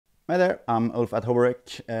Hi there, I'm Ulf at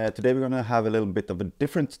HoboRec. Today we're going to have a little bit of a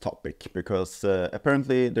different topic because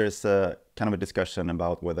apparently there's a kind of a discussion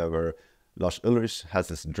about whether Lars Ulrich has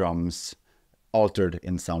his drums altered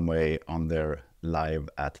in some way on their live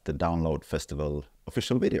at the Download Festival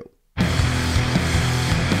official video.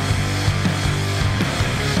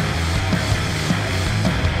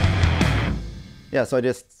 Yeah, so I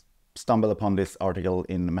just stumbled upon this article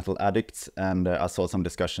in Metal Addicts, and I saw some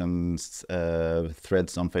discussions,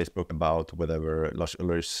 threads on Facebook about whether Lars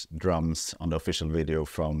Ulrich's drums on the official video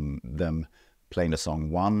from them playing the song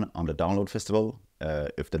One on the Download Festival,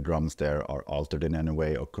 if the drums there are altered in any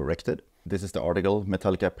way or corrected. This is the article.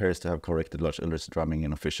 Metallica appears to have corrected Lars Ulrich's drumming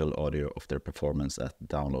in official audio of their performance at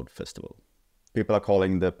Download Festival. People are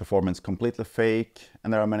calling the performance completely fake,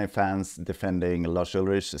 and there are many fans defending Lars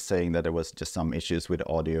Ulrich, saying that there was just some issues with the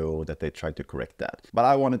audio, that they tried to correct that. But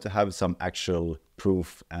I wanted to have some actual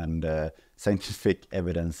proof and scientific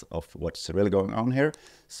evidence of what's really going on here.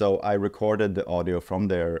 So I recorded the audio from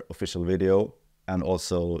their official video and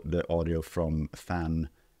also the audio from fan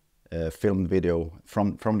filmed video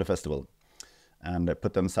from the festival, and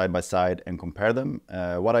put them side by side and compare them.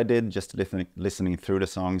 What I did, just listening through the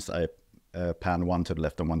songs, I pan one to the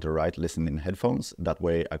left and one to the right, listen in headphones. That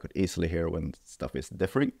way I could easily hear when stuff is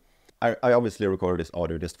differing. I obviously recorded this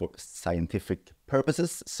audio just for scientific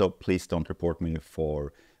purposes, so please don't report me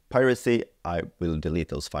for piracy. I will delete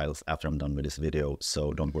those files after I'm done with this video,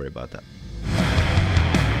 so don't worry about that.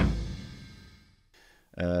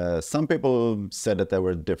 Some people said that there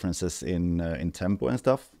were differences in tempo and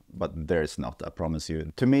stuff, but there's not, I promise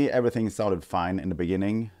you. To me, everything sounded fine in the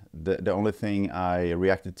beginning. The only thing I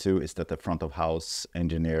reacted to is that the front of house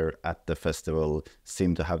engineer at the festival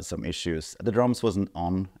seemed to have some issues. The drums wasn't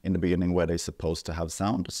on in the beginning where they're supposed to have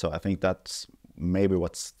sound, so I think that's maybe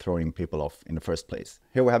what's throwing people off in the first place.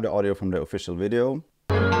 Here we have the audio from the official video.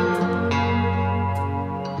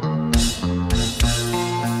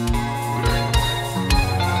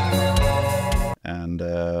 And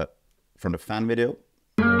from the fan video.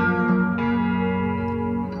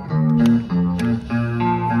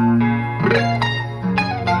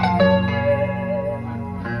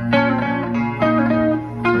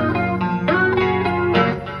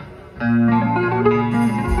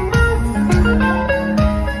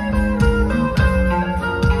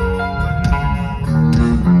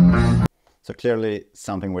 So clearly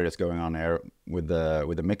something weird is going on here with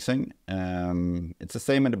the mixing. It's the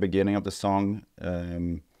same in the beginning of the song.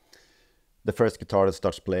 The first guitar that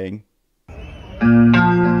starts playing. At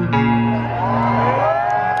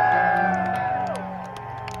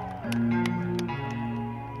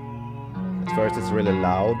first it's really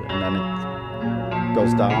loud, and then it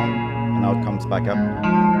goes down, and now it comes back up.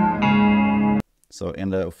 So in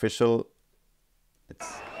the official,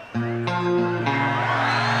 it's...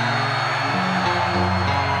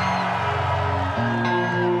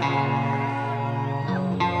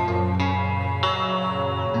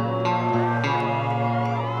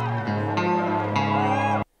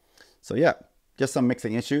 So yeah, just some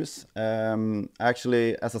mixing issues.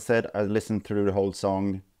 Actually, as I said, I listened through the whole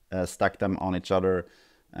song, stacked them on each other,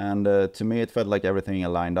 and to me it felt like everything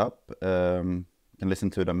aligned up. You can listen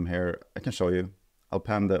to them here. I can show you. I'll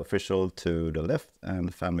pan the official to the left and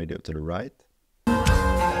the fan video to the right.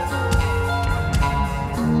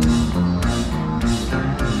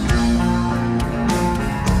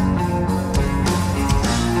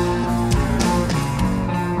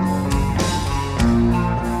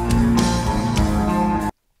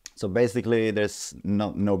 So basically there's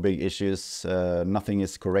no big issues, nothing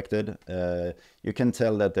is corrected. You can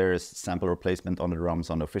tell that there is sample replacement on the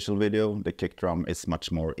drums on the official video. The kick drum is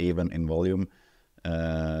much more even in volume.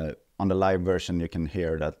 On the live version you can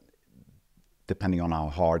hear that depending on how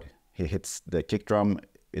hard he hits the kick drum,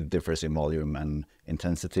 it differs in volume and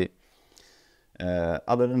intensity.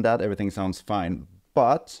 Other than that, everything sounds fine,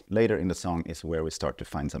 but later in the song is where we start to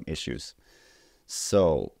find some issues.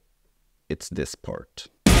 So it's this part.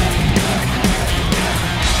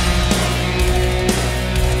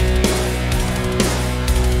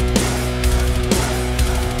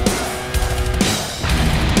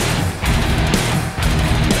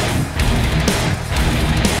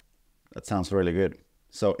 That sounds really good.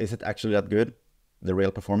 So is it actually that good? The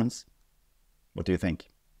real performance? What do you think?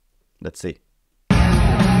 Let's see.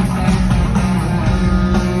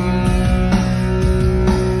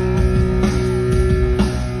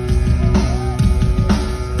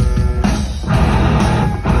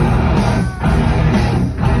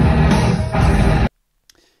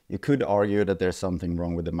 You could argue that there's something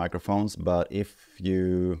wrong with the microphones, but if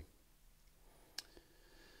you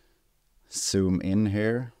zoom in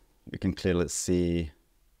here, you can clearly see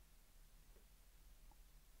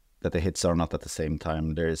that the hits are not at the same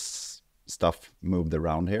time. There's stuff moved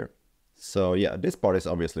around here. So yeah, this part is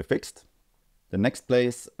obviously fixed. The next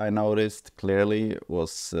place I noticed clearly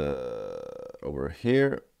was over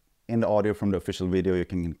here. In the audio from the official video, you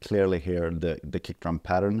can clearly hear the kick drum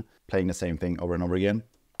pattern playing the same thing over and over again.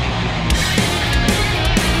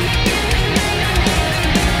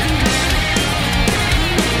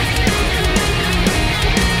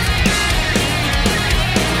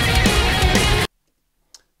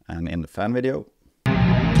 And in the fan video,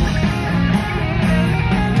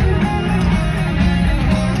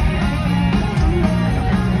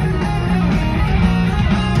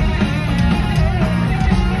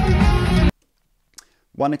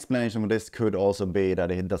 one explanation for this could also be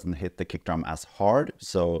that it doesn't hit the kick drum as hard,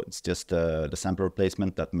 so it's just the sample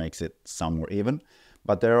replacement that makes it sound more even.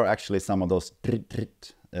 But there are actually some of those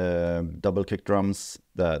double kick drums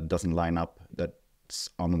that doesn't line up, that's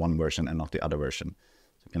on one version and not the other version.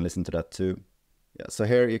 So you can listen to that too. Yeah, so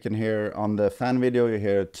here you can hear on the fan video, you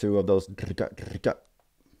hear two of those.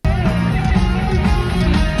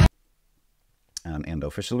 And in the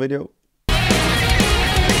official video,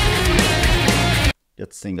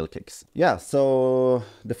 get single kicks. Yeah, so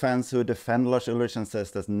the fans who defend Lars Ulrich and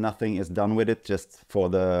says that nothing is done with it just for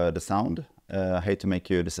the sound, I hate to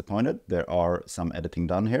make you disappointed. There are some editing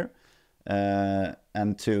done here.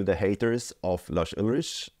 And to the haters of Lars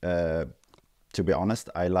Ulrich, to be honest,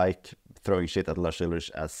 I like throwing shit at Lars Ulrich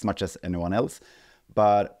as much as anyone else.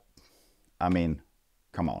 But I mean,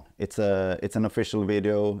 come on, it's an official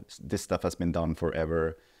video. This stuff has been done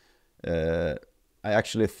forever. I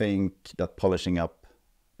actually think that polishing up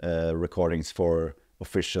recordings for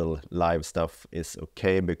official live stuff is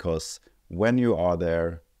okay, because when you are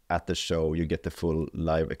there at the show, you get the full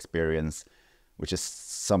live experience, which is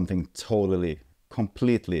something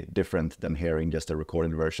completely different than hearing just a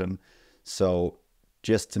recorded version. So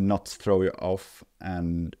just to not throw you off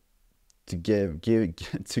and to get you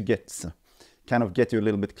a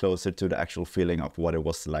little bit closer to the actual feeling of what it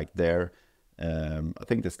was like there, I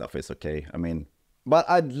think this stuff is okay. I mean, but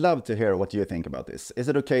I'd love to hear what you think about this. Is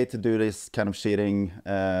it okay to do this kind of cheating,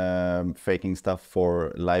 faking stuff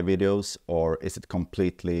for live videos, or is it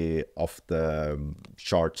completely off the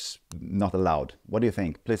charts, not allowed? What do you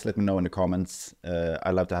think? Please let me know in the comments.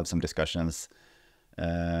 I'd love to have some discussions.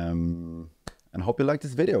 And hope you like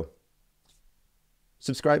this video.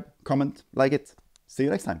 Subscribe, comment, like it. See you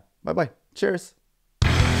next time. Bye bye. Cheers.